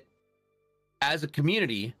issue that, as a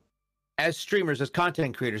community, as streamers, as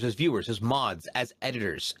content creators, as viewers, as mods, as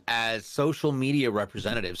editors, as social media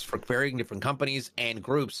representatives for varying different companies and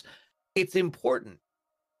groups, it's important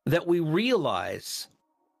that we realize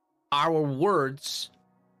our words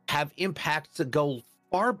have impacts that go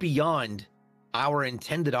far beyond our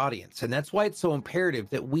intended audience. And that's why it's so imperative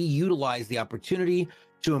that we utilize the opportunity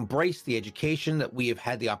to embrace the education that we have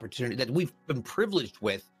had the opportunity, that we've been privileged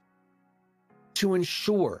with, to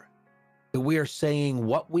ensure that we are saying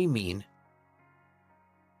what we mean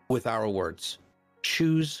with our words.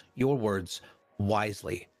 Choose your words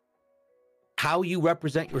wisely. How you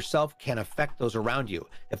represent yourself can affect those around you.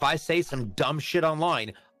 If I say some dumb shit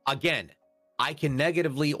online, again, I can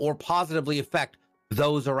negatively or positively affect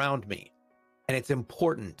those around me. And it's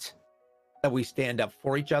important that we stand up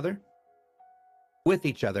for each other, with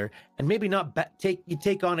each other, and maybe not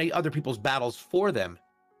take on other people's battles for them,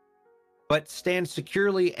 but stand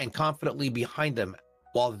securely and confidently behind them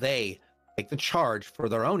while they take the charge for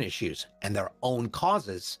their own issues and their own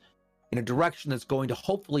causes in a direction that's going to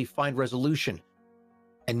hopefully find resolution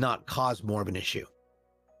and not cause more of an issue.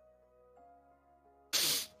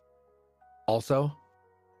 Also,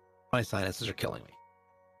 my sinuses are killing me.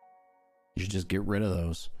 You should just get rid of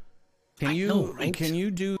those. Can you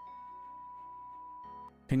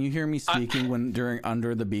hear me speaking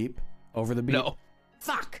under the beep? Over the beep? No.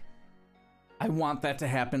 Fuck. I want that to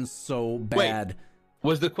happen so bad. Wait,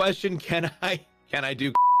 was the question, can I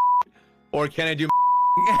do or can I do?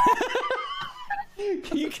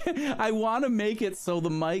 I want to make it so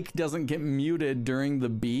the mic doesn't get muted during the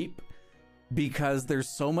beep, because there's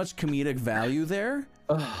so much comedic value there.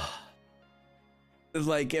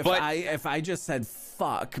 Like if I just said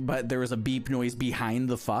fuck, but there was a beep noise behind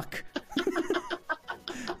the fuck.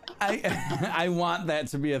 I want that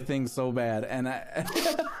to be a thing so bad. And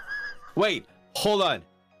wait, hold on.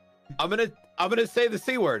 I'm gonna say the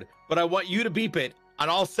C word, but I want you to beep it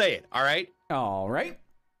and I'll say it. All right. All right.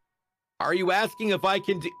 Are you asking if I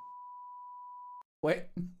can do... Wait.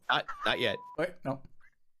 Not yet. Wait, no.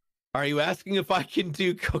 Are you asking if I can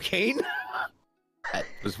do cocaine? That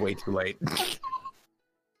was way too late. And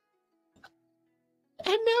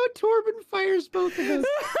now Torben fires both of us.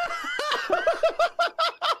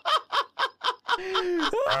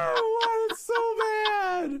 Oh, it's so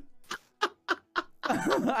bad.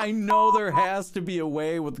 I know there has to be a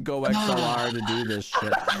way with GoXLR to do this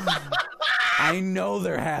shit. I know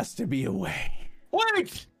there has to be a way.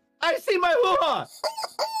 Wait! I see my hoo-ha!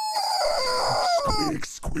 Squeak,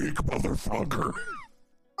 squeak, motherfucker.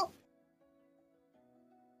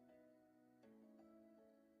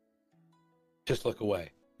 Just look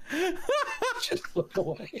away. Just look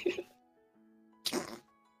away.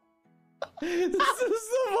 This is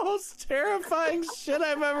the most terrifying shit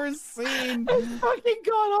I've ever seen. It's fucking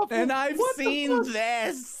gone off. And I've seen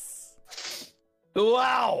this.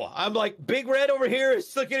 Wow. I'm like, Big Red over here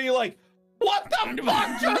is looking at you like, what the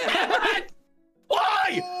fuck just happened?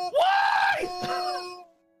 Why? Why?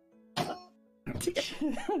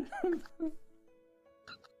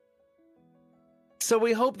 So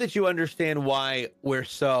we hope that you understand why we're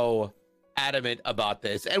so adamant about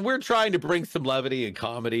this, and we're trying to bring some levity and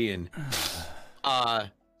comedy and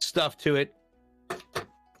stuff to it.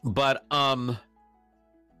 But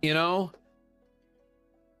you know,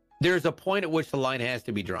 there's a point at which the line has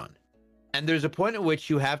to be drawn, and there's a point at which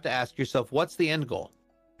you have to ask yourself, what's the end goal?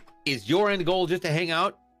 Is your end goal just to hang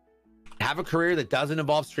out, have a career that doesn't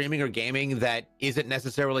involve streaming or gaming, that isn't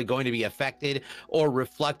necessarily going to be affected or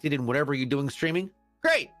reflected in whatever you're doing streaming?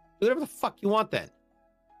 Great, do whatever the fuck you want then.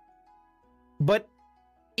 But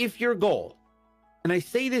if your goal, and I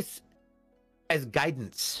say this as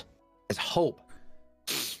guidance, as hope,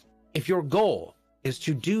 if your goal is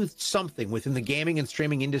to do something within the gaming and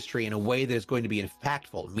streaming industry in a way that is going to be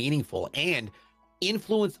impactful, meaningful, and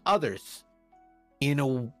influence others in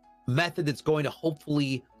a method that's going to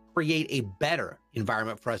hopefully create a better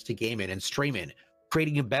environment for us to game in and stream in,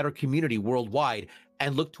 creating a better community worldwide,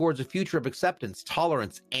 and look towards a future of acceptance,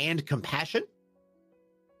 tolerance, and compassion,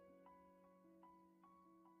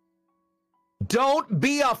 don't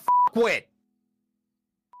be a fuckwit.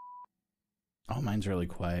 Oh, mine's really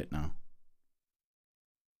quiet now.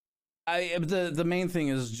 The main thing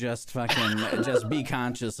is just fucking just be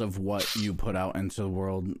conscious of what you put out into the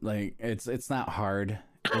world. Like it's not hard.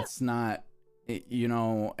 It's not, you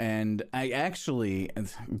know. And I actually,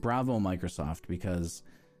 bravo Microsoft, because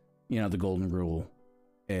you know the golden rule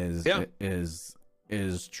is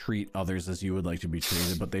treat others as you would like to be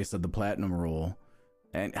treated. But they said the platinum rule,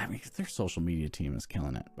 and I mean their social media team is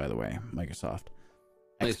killing it. By the way, Microsoft,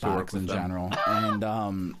 Xbox in general,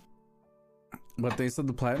 and but they said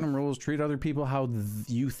the platinum rule is treat other people how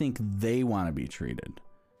you think they want to be treated.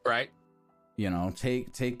 Right. You know,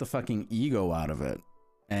 take the fucking ego out of it,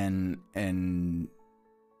 and you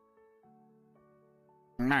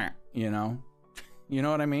know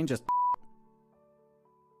what I mean? Just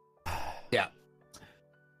yeah.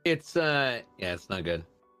 It's it's not good.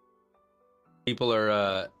 People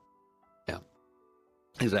are yeah.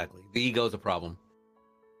 Exactly. The ego is a problem.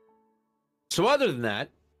 So other than that,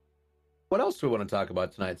 what else do we want to talk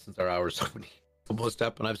about tonight, since our hour's almost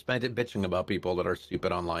up and I've spent it bitching about people that are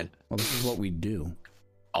stupid online? Well, this is what we do.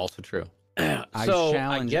 Also true. I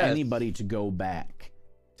challenge anybody to go back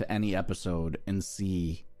to any episode and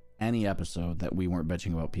see any episode that we weren't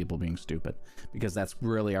bitching about people being stupid, because that's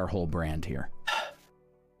really our whole brand here.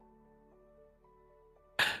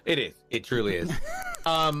 It is. It truly is.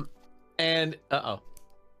 And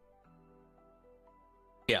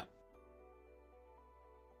yeah.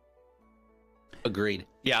 Agreed.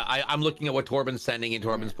 Yeah, I'm looking at what Torben's sending and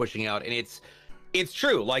Torben's pushing out, and it's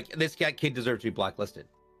true. Like, this kid deserves to be blacklisted.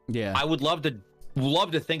 Yeah. I would love to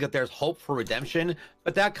think that there's hope for redemption,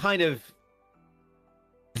 but that kind of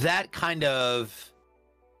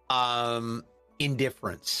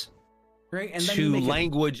indifference, right, and then to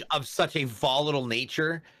language of such a volatile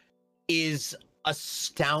nature is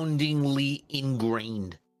astoundingly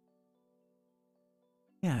ingrained.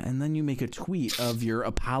 Yeah, and then you make a tweet of your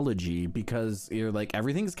apology because you're like,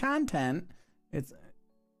 everything's content. It's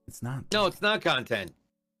not. No, it's not content.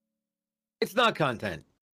 It's not content.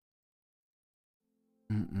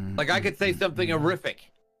 Like, I could say something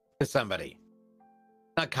horrific to somebody.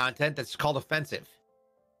 Not content. That's called offensive.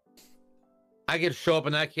 I could show up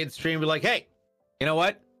in that kid's stream and be like, hey, you know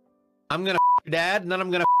what? I'm going to your dad, and then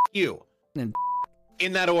I'm going to you. And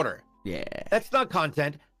in that order. Yeah. That's not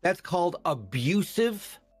content. That's called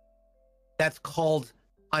abusive. That's called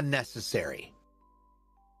unnecessary.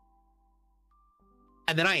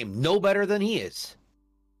 And then I am no better than he is.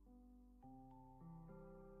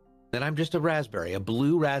 then I'm just a raspberry, a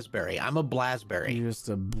blue raspberry. I'm a blasberry. You're just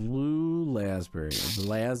a blue raspberry.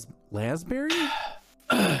 Raspberry?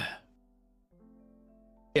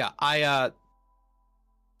 Yeah, well,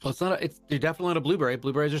 it's not. You're definitely not a blueberry.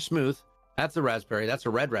 Blueberries are smooth. That's a raspberry. That's a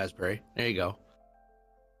red raspberry. There you go.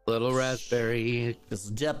 Little raspberry.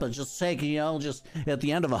 Just take, just at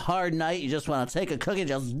the end of a hard night, you just want to take a cookie,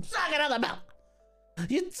 just suck it on the milk.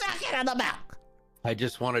 You suck it on the milk. I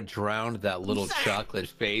just want to drown that little chocolate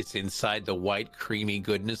face inside the white, creamy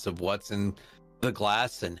goodness of what's in the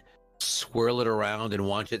glass and swirl it around and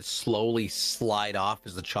watch it slowly slide off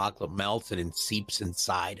as the chocolate melts and it seeps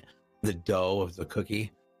inside the dough of the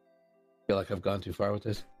cookie. I feel like I've gone too far with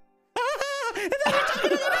this.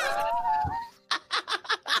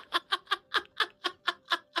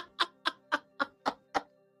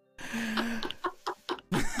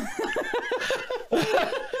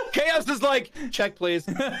 Chaos is like, check please.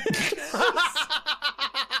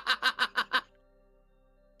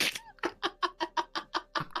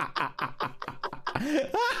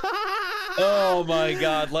 Oh my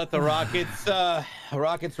God! Let the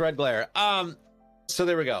rockets red glare. So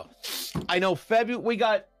there we go. I know February. We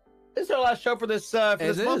got this is our last show for this month,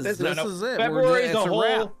 isn't it? This is it. February's It's a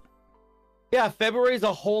wrap. Yeah, February's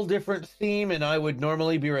a whole different theme, and I would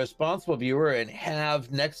normally be a responsible viewer and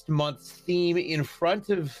have next month's theme in front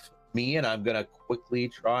of me, and I'm gonna quickly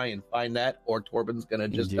try and find that, or Torben's gonna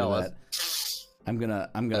just tell us. I'm gonna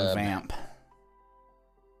vamp.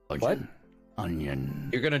 What? Onion.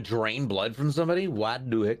 You're gonna drain blood from somebody? Why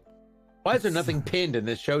do it? Why is there nothing pinned in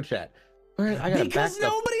this show chat? Because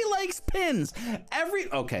nobody likes pins.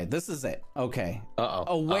 Okay, this is it. Okay.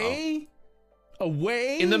 Away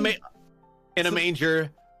in a manger.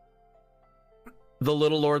 The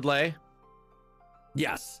little Lord lay.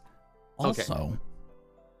 Yes. Okay. Also,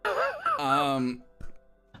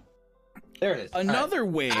 there it is. Another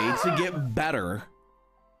way to get better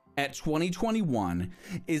at 2021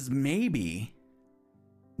 is maybe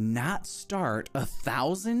not start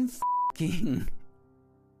 1,000 fucking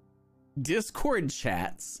Discord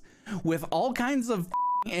chats with all kinds of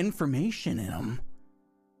information in them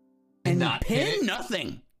and not pin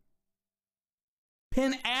nothing.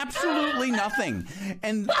 Pin absolutely nothing.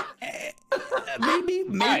 And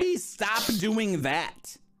maybe stop doing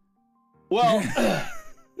that. Well,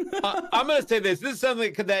 I'm gonna say this. This is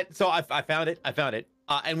something that. So I found it.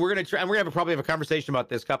 And we're gonna try. And we're gonna probably have a conversation about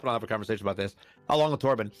this. Cup and I'll have a conversation about this along with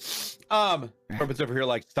Torben. Torben's over here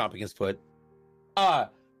like stomping his foot.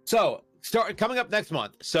 So coming up next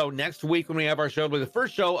month. So next week when we have our show, the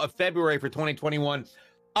first show of February for 2021.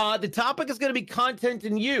 The topic is gonna be content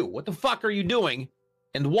and you. What the fuck are you doing?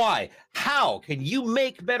 And why? How can you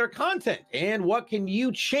make better content? And what can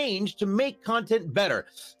you change to make content better?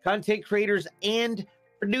 Content creators and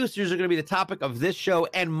producers are going to be the topic of this show.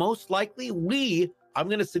 And most likely I'm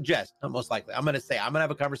going to suggest, not most likely, I'm going to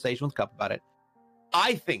have a conversation with Cup about it.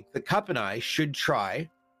 I think that Cup and I should try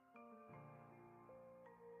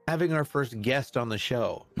having our first guest on the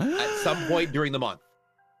show at some point during the month.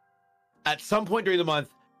 At some point during the month.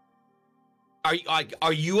 Are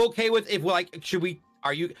you okay with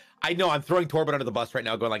I know I'm throwing Torben under the bus right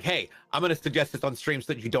now, going like, hey, I'm going to suggest this on stream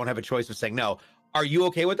so that you don't have a choice of saying no. Are you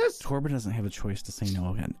okay with this? Torben doesn't have a choice to say no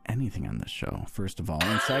on anything on this show, first of all.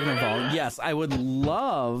 And second of all, yes, I would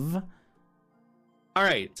love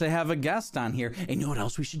to have a guest on here. And you know what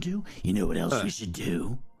else we should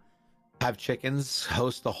do? Have chickens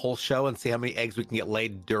host the whole show and see how many eggs we can get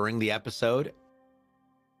laid during the episode.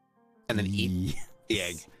 And then eat the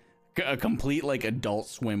egg. A complete like Adult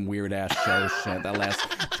Swim weird ass show shit that lasts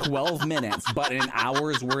 12 minutes, but an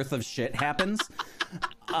hour's worth of shit happens.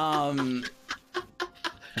 But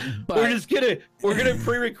we're gonna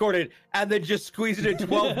pre-record it and then just squeeze it in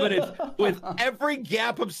 12 minutes with every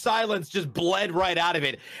gap of silence just bled right out of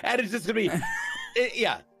it, and it's just gonna be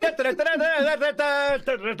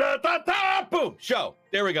boom, show.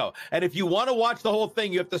 There we go. And if you want to watch the whole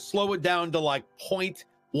thing, you have to slow it down to like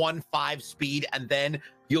 0.15 speed, and then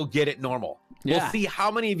you'll get it normal. Yeah. We'll see how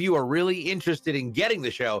many of you are really interested in getting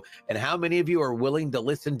the show and how many of you are willing to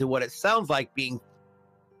listen to what it sounds like being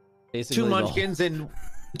basically two munchkins and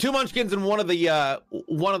one of the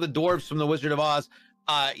dwarves from the Wizard of Oz,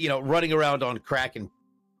 running around on crack and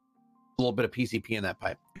a little bit of PCP in that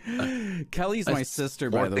pipe. Kelly's my sister,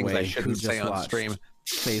 by the way, I shouldn't say on stream.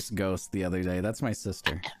 Space Ghost the other day. That's my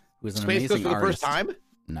sister, who's an Space amazing Ghost for artist. the first time?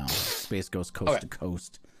 No, Space Ghost Coast to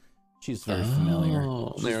Coast. She's very familiar.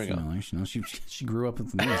 She's there we go. You know, she grew up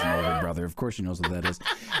with me as an older brother. Of course, she knows what that is.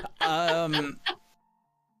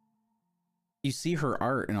 You see her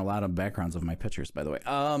art in a lot of backgrounds of my pictures, by the way.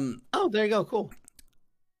 Oh, there you go. Cool.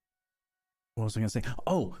 What was I gonna say?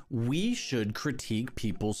 Oh, we should critique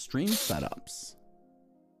people's stream setups.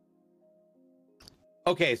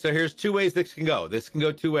 Okay, so here's two ways this can go. This can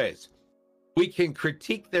go two ways. We can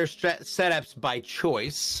critique their setups by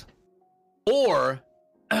choice, or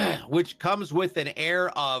which comes with an air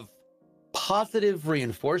of positive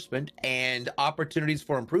reinforcement and opportunities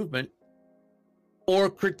for improvement, or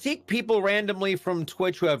critique people randomly from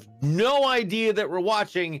Twitch who have no idea that we're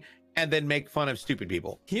watching and then make fun of stupid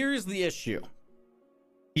people. Here's the issue.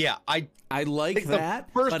 Yeah, I like that,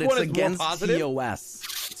 but it's against TOS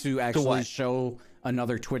to actually show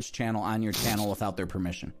another Twitch channel on your channel without their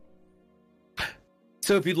permission.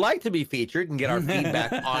 So if you'd like to be featured and get our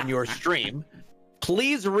feedback on your stream,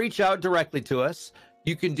 please reach out directly to us.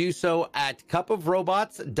 You can do so at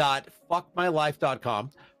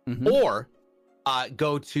cupofrobots.fuckmylife.com or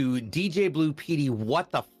go to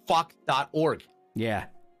DJBluePDWhatTheFuck.org. Yeah.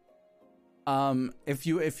 If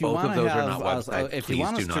you Both want of to those have are not websites. if Please you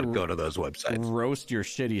want do us not to go to those websites. Roast your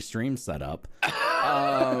shitty stream setup.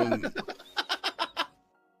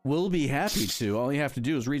 We'll be happy to. All you have to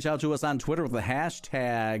do is reach out to us on Twitter with the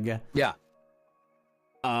hashtag. Yeah.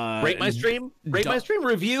 Rate my stream. Rate my stream.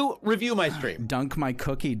 Review my stream. Dunk my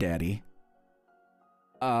cookie daddy.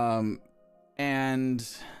 And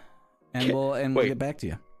we'll get back to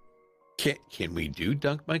you. Can we do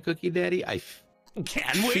dunk my cookie daddy?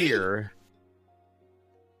 Can we? Fear.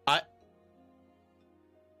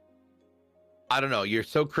 I don't know. You're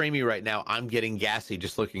so creamy right now. I'm getting gassy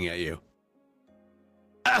just looking at you.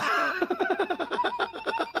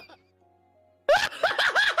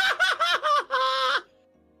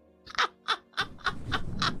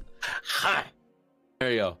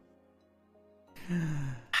 There you go.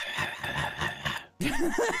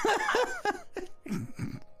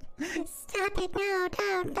 Stop it, no,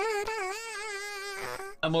 don't.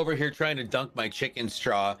 I'm over here trying to dunk my chicken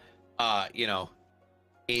straw, in your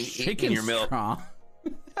milk. Straw.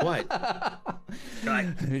 What?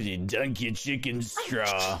 You dunk your chicken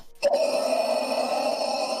straw.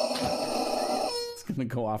 It's gonna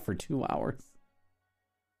go off for 2 hours.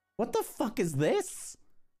 What the fuck is this?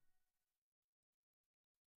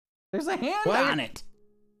 There's a hand on it.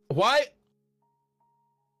 Why?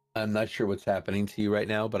 I'm not sure what's happening to you right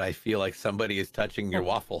now, but I feel like somebody is touching your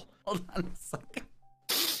waffle. Hold on a second.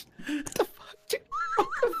 What the fuck?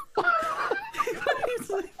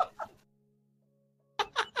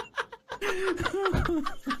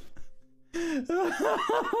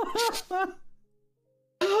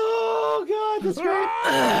 Oh god, that's great.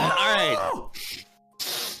 All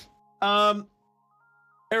right.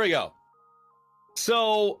 There we go.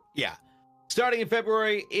 So yeah, starting in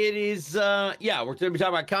February, it is we're going to be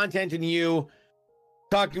talking about content and you,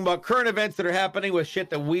 talking about current events that are happening with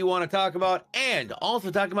shit that we want to talk about, and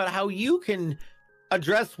also talking about how you can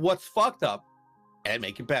address what's fucked up and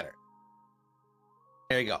make it better.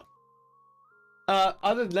 There you go.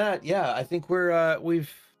 Other than that, yeah, I think I want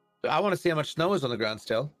to see how much snow is on the ground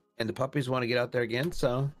still, and the puppies want to get out there again,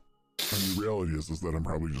 so. And the reality is that I'm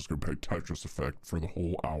probably just going to play Tetris Effect for the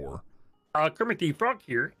whole hour. Kermit the Frog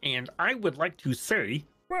here, and I would like to say,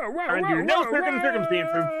 under no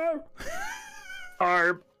circumstances,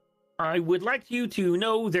 I would like you to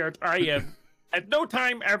know that I have at no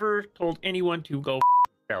time ever told anyone to go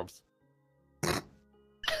themselves.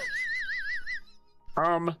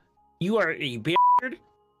 You are a bastard,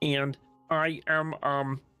 and I am,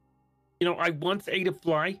 I once ate a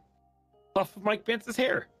fly off of Mike Pence's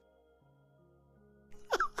hair.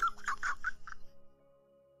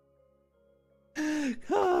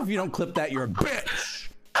 Oh, if you don't clip that, you're a bitch.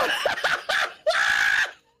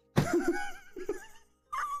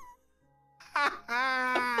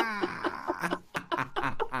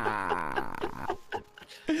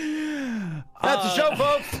 That's the show,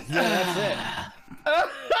 folks. Yeah, that's it.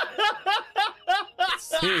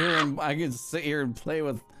 I can sit here and play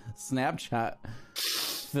with Snapchat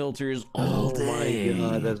filters all day. Oh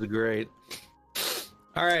my god, that's great.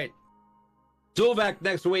 All right. So we'll be back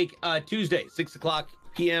next week, Tuesday, 6:00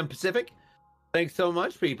 p.m. Pacific. Thanks so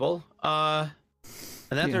much, people. And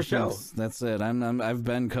that's our show. That's it. I've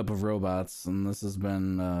been Cup of Robots, and this has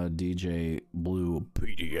been DJ Blue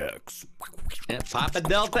PDX. And Papa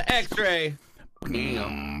Delta X-Ray.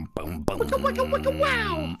 Wow.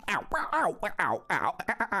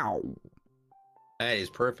 That is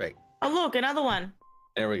perfect. Oh, look, another one.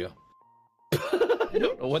 There we go. I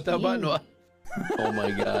don't know what that button was. Oh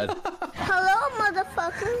my god. Hello,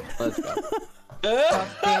 motherfucker. Let's go.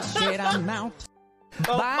 Fuck this shit, I'm out.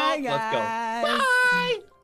 Bye, guys. Let's go. Bye.